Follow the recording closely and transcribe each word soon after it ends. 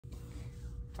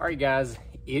All right, guys,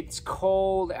 it's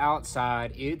cold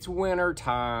outside. It's winter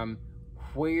time.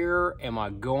 Where am I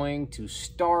going to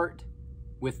start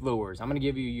with lures? I'm going to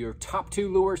give you your top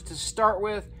 2 lures to start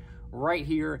with right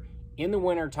here in the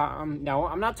winter time. Now,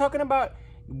 I'm not talking about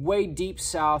way deep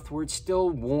south where it's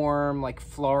still warm, like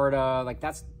Florida. Like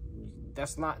that's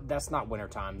not winter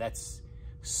time. That's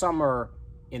summer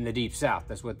in the deep south.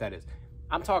 That's what that is.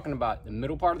 I'm talking about the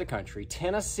middle part of the country,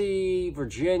 Tennessee,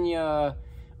 Virginia,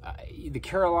 the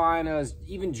Carolinas,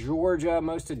 even Georgia,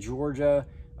 most of Georgia,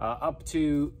 up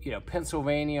to,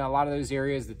 Pennsylvania, a lot of those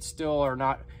areas that still are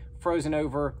not frozen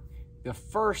over. The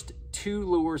first 2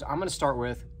 lures I'm going to start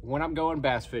with when I'm going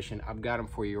bass fishing, I've got them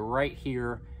for you right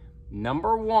here.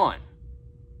 Number one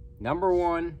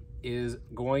is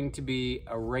going to be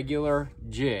a regular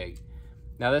jig.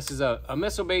 Now this is a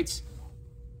Missile Baits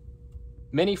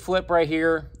mini flip right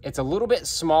here. It's a little bit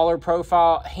smaller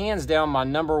profile, hands down my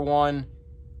number 1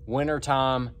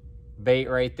 wintertime bait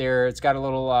right there. It's got a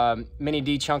little mini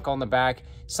D chunk on the back,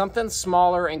 something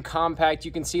smaller and compact.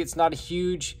 You can see it's not a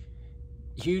huge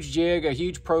jig, a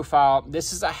huge profile.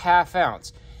 This is a 1/2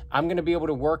 ounce. I'm going to be able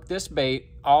to work this bait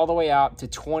all the way out to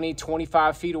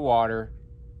 20-25 feet of water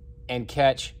and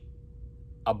catch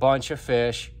a bunch of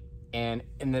fish. And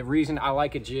the reason I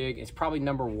like a jig, it's probably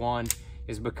number 1,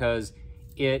 is because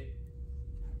it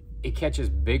catches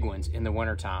big ones in the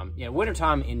wintertime.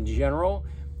 Wintertime in general,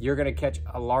 you're going to catch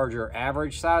a larger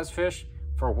average size fish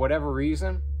for whatever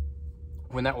reason.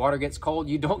 When that water gets cold,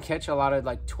 you don't catch a lot of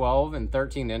like 12 and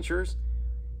 13 inchers.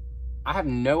 I have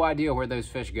no idea where those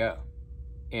fish go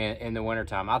in the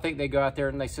wintertime. I think they go out there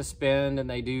and they suspend and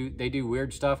they do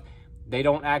weird stuff. They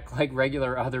don't act like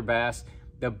regular other bass.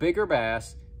 The bigger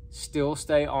bass still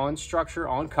stay on structure,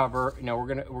 on cover. We're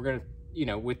gonna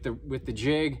with the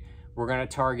jig, we're gonna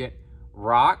target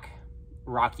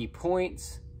rocky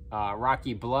points,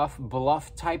 rocky bluff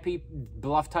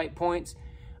type points,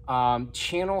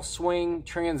 channel swing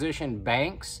transition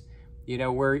banks,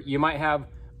 where you might have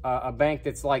a bank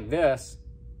that's like this,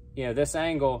 this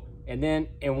angle, and then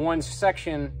in one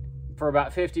section for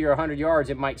about 50 or 100 yards,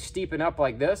 it might steepen up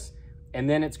like this, and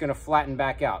then it's going to flatten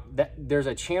back out. There's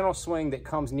a channel swing that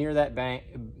comes near that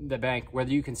bank, whether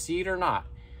you can see it or not.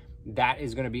 That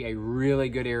is going to be a really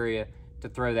good area to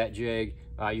throw that jig.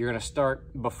 You're going to start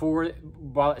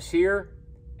while it's here,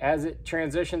 as it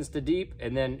transitions to deep,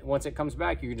 and then once it comes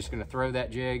back, you're just going to throw that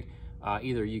jig.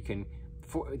 Either you can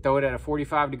throw it at a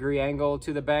 45-degree angle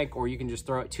to the bank, or you can just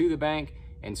throw it to the bank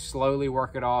and slowly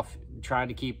work it off, trying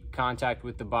to keep contact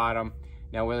with the bottom.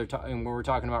 Now, when we're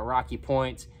talking about rocky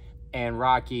points and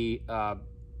rocky shorelines,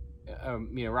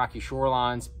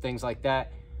 things like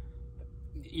that,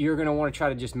 you're going to want to try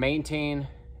to just maintain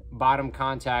bottom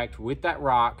contact with that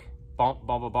rock. Bump,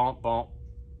 bump, bump, bump.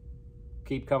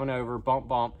 Keep coming over, bump,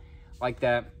 bump, like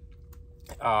that.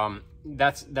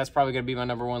 That's probably going to be my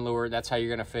number 1 lure. That's how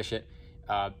you're going to fish it.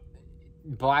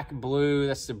 Black blue,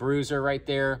 that's the bruiser right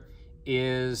there.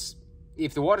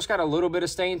 If the water's got a little bit of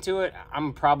stain to it,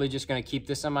 I'm probably just going to keep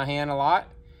this in my hand a lot.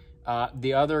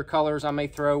 The other colors I may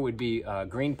throw would be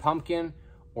green pumpkin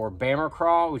or Bammer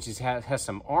Craw, which has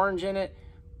some orange in it.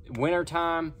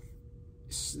 Wintertime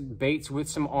baits with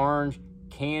some orange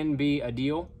can be a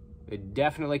deal. It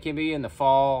definitely can be in the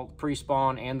fall,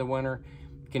 pre-spawn, and the winter.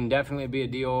 Can definitely be a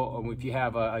deal if you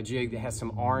have a jig that has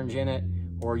some orange in it,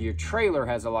 or your trailer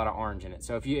has a lot of orange in it.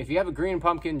 So if you have a green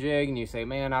pumpkin jig and you say,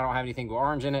 man, I don't have anything with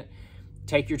orange in it,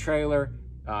 take your trailer,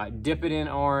 dip it in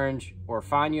orange, or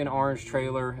find you an orange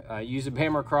trailer, use a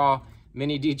Bammer Craw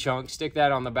mini D chunk, stick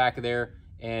that on the back of there,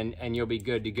 and you'll be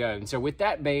good to go. And so with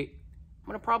that bait, I'm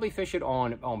gonna probably fish it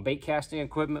on bait casting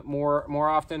equipment more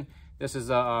often. This is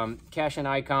a Cashin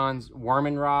Icons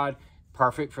worming rod,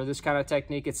 perfect for this kind of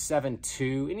technique. It's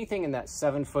 7.2, anything in that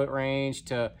 7-foot range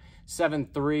to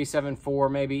 7.3,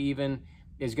 7.4, maybe even,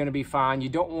 is going to be fine. You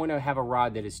don't want to have a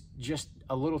rod that is just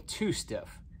a little too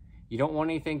stiff. You don't want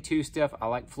anything too stiff. I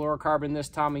like fluorocarbon this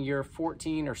time of year.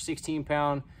 14 or 16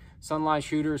 pound Sunline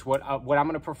shooters, what I'm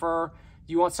going to prefer.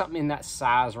 You want something in that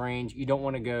size range. You don't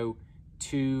want to go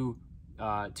too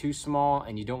small,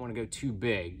 and you don't want to go too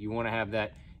big. You want to have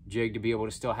that jig to be able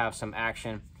to still have some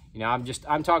action. I'm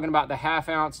talking about the 1/2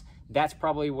 ounce. That's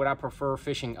probably what I prefer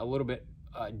fishing a little bit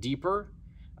deeper.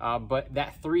 But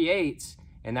that 3/8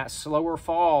 and that slower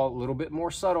fall, a little bit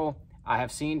more subtle, I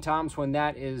have seen times when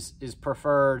that is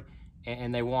preferred,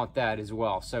 and they want that as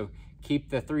well. So keep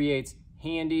the 3/8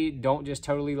 handy. Don't just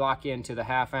totally lock into the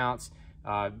 1/2 ounce.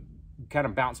 Kind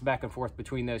of bounce back and forth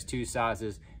between those 2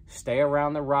 sizes. Stay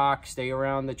around the rock, stay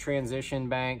around the transition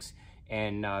banks,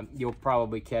 and you'll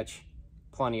probably catch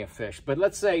plenty of fish. But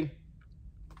let's say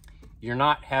you're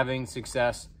not having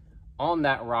success on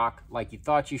that rock like you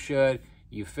thought you should.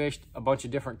 You fished a bunch of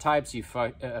different types. You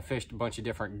fished a bunch of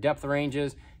different depth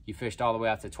ranges. You fished all the way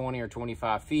out to 20 or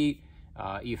 25 feet.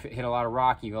 You hit a lot of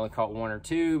rock. You've only caught 1 or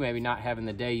 2, maybe not having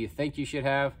the day you think you should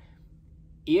have.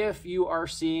 If you are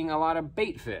seeing a lot of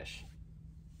bait fish,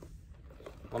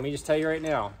 let me just tell you right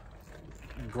now,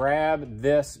 grab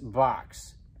this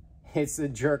box. It's the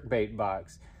jerkbait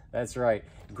box. That's right.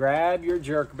 Grab your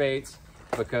jerkbaits,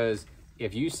 because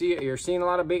if you see it, you're seeing a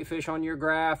lot of bait fish on your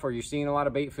graph, or you're seeing a lot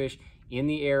of bait fish in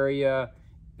the area,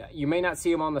 you may not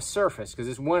see them on the surface because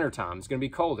it's wintertime. It's going to be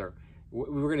colder.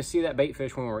 We're going to see that bait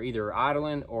fish when we're either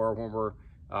idling or when we're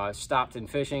stopped and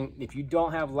fishing. If you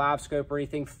don't have live scope or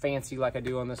anything fancy like I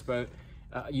do on this boat,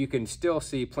 you can still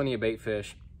see plenty of bait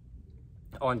fish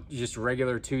on just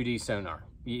regular 2D sonar.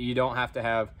 You don't have to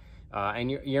have, and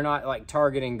you're not like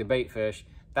targeting the bait fish.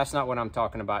 That's not what I'm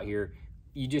talking about here.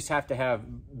 You just have to have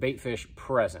bait fish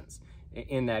presence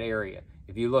in that area.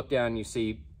 If you look down, you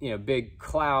see, big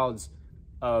clouds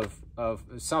of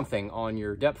something on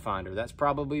your depth finder. That's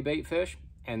probably bait fish,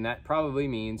 and that probably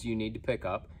means you need to pick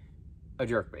up a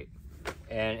jerkbait.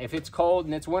 And if it's cold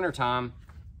and it's wintertime,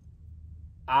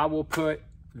 I will put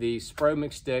the Spro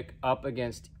McStick up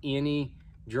against any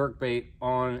jerkbait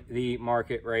on the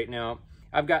market right now.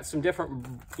 I've got some different,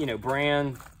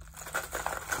 brand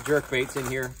jerkbaits in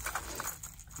here,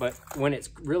 but when it's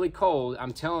really cold,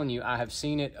 I'm telling you, I have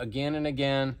seen it again and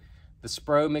again. The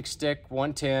Spro McStick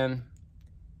 110,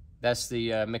 that's the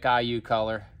McIU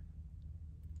color.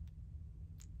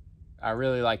 I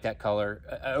really like that color.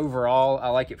 Overall, I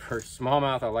like it for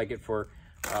smallmouth. I like it for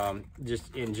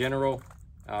just in general.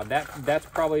 That's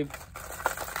probably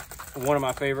one of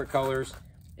my favorite colors.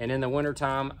 And in the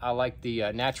wintertime, I like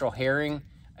the natural herring.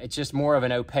 It's just more of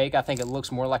an opaque. I think it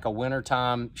looks more like a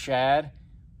wintertime shad.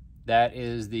 That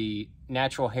is the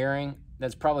natural herring.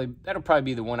 That'll probably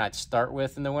be the one I'd start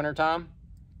with in the wintertime.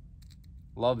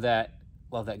 Love that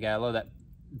guy. I love that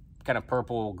kind of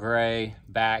purple gray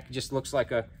back. It just looks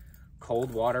like a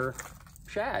cold water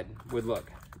shad would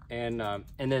look. And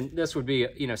then this would be,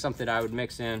 something I would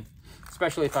mix in,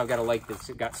 especially if I've got a lake that's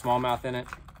got smallmouth in it.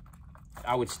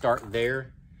 I would start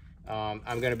there. I'm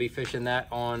going to be fishing that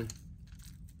on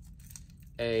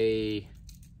a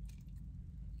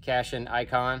Cashin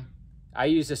Icon. I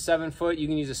use a 7-foot. You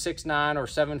can use a 6.9 or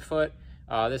 7-foot.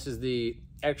 This is the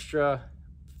extra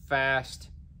fast,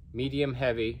 medium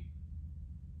heavy.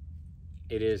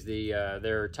 It is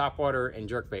their topwater and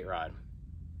jerkbait rod.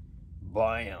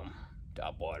 Bam,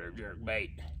 topwater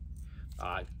jerkbait.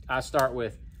 I start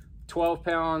with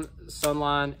 12-pound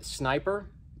Sunline Sniper.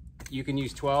 You can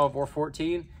use 12 or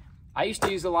 14. I used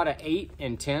to use a lot of 8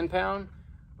 and 10-pound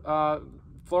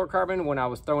fluorocarbon when I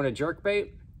was throwing a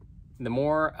jerkbait. The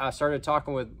more I started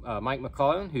talking with Mike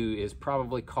McClellan, who is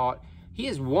probably caught, he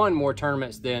has won more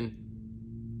tournaments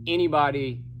than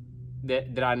anybody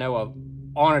that I know of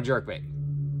on a jerkbait.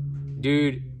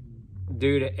 Dude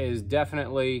is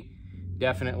definitely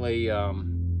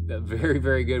very,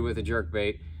 very good with a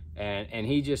jerkbait. And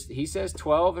he says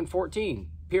 12 and 14,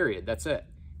 period. That's it.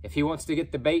 If he wants to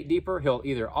get the bait deeper, he'll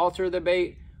either alter the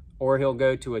bait or he'll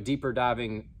go to a deeper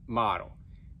diving model.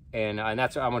 And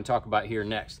that's what I'm going to talk about here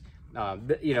next.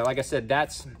 Like I said,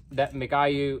 that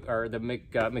McIU or the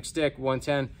McStick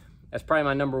 110, that's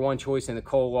probably my #1 choice in the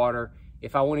cold water.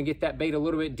 If I want to get that bait a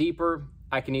little bit deeper,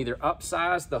 I can either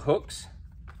upsize the hooks.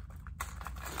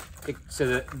 So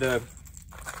the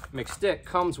McStick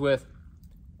comes with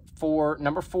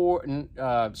number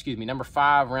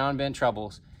 5 round bend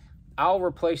trebles. I'll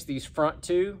replace these front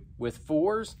 2 with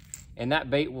 4s, and that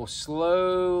bait will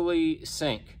slowly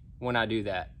sink when I do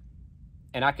that.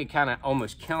 And I can kind of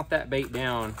almost count that bait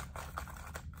down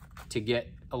to get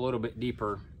a little bit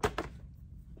deeper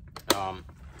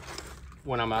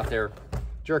when I'm out there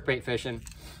jerkbait fishing.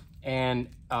 And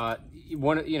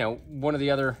one of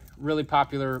the other really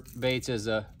popular baits is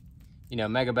a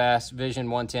Megabass Vision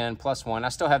 110 +1. I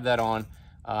still have that on.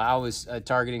 I was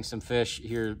targeting some fish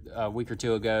here a week or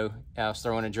 2 ago. I was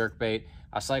throwing a jerkbait.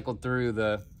 I cycled through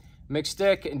the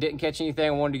McStick and didn't catch anything.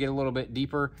 I wanted to get a little bit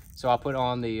deeper, so I put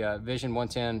on the Vision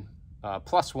 110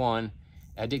 +1.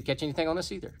 I didn't catch anything on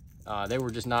this either. They were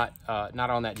just not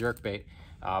on that jerkbait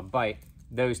bite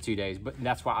those 2 days, but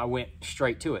that's why I went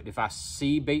straight to it. If I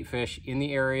see bait fish in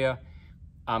the area,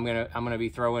 I'm gonna be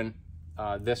throwing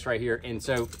this right here. And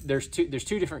so there's two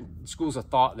different schools of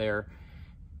thought there.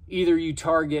 Either you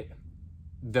target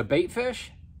the bait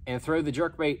fish and throw the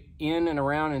jerkbait in and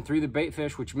around and through the bait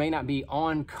fish, which may not be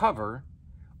on cover,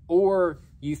 or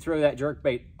you throw that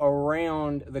jerkbait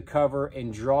around the cover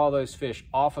and draw those fish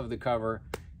off of the cover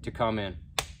to come in.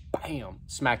 Bam,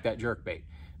 smack that jerkbait.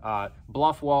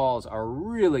 Bluff walls are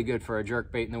really good for a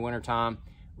jerkbait in the wintertime.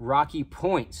 Rocky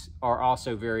points are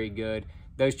also very good.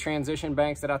 Those transition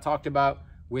banks that I talked about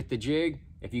with the jig,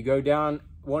 if you go down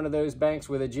one of those banks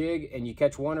with a jig and you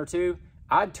catch one or two,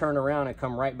 I'd turn around and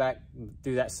come right back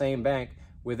through that same bank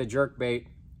with a jerkbait,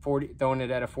 throwing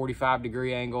it at a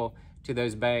 45-degree angle to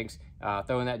those banks,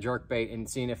 throwing that jerkbait and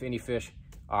seeing if any fish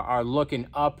are looking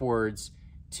upwards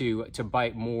to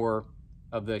bite more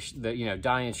of the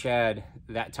dying shad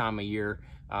that time of year.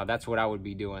 That's what I would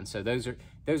be doing. So those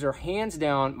are hands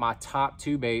down my top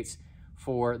 2 baits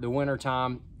for the winter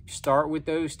time. Start with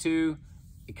those 2,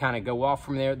 kind of go off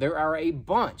from there. There are a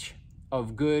bunch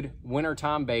of good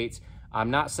wintertime baits. I'm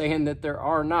not saying that there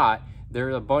are not. There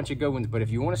are a bunch of good ones, but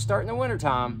if you want to start in the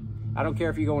wintertime, I don't care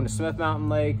if you're going to Smith Mountain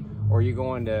Lake or you're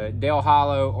going to Dale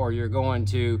Hollow or you're going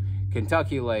to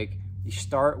Kentucky Lake, you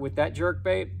start with that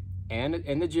jerkbait and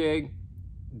the jig.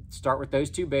 Start with those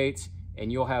 2 baits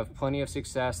and you'll have plenty of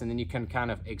success, and then you can kind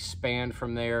of expand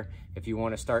from there. If you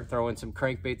want to start throwing some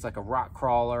crankbaits like a rock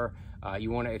crawler,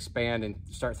 you want to expand and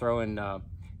start throwing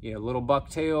little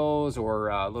bucktails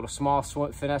or little small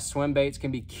finesse swim baits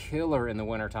can be killer in the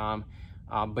wintertime.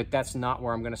 But that's not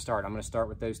where I'm going to start. I'm going to start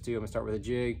with those 2. I'm going to start with a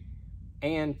jig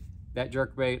and that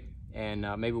jerkbait, and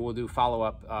maybe we'll do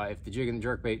follow-up if the jig and the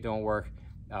jerkbait don't work.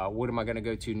 What am I going to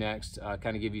go to next?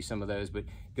 Kind of give you some of those. But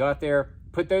go out there,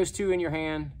 put those 2 in your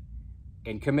hand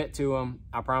and commit to them.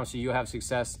 I promise you, you'll have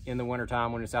success in the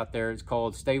wintertime when it's out there. It's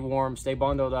cold. Stay warm, stay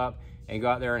bundled up, and go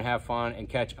out there and have fun and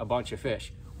catch a bunch of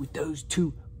fish with those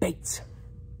 2 baits.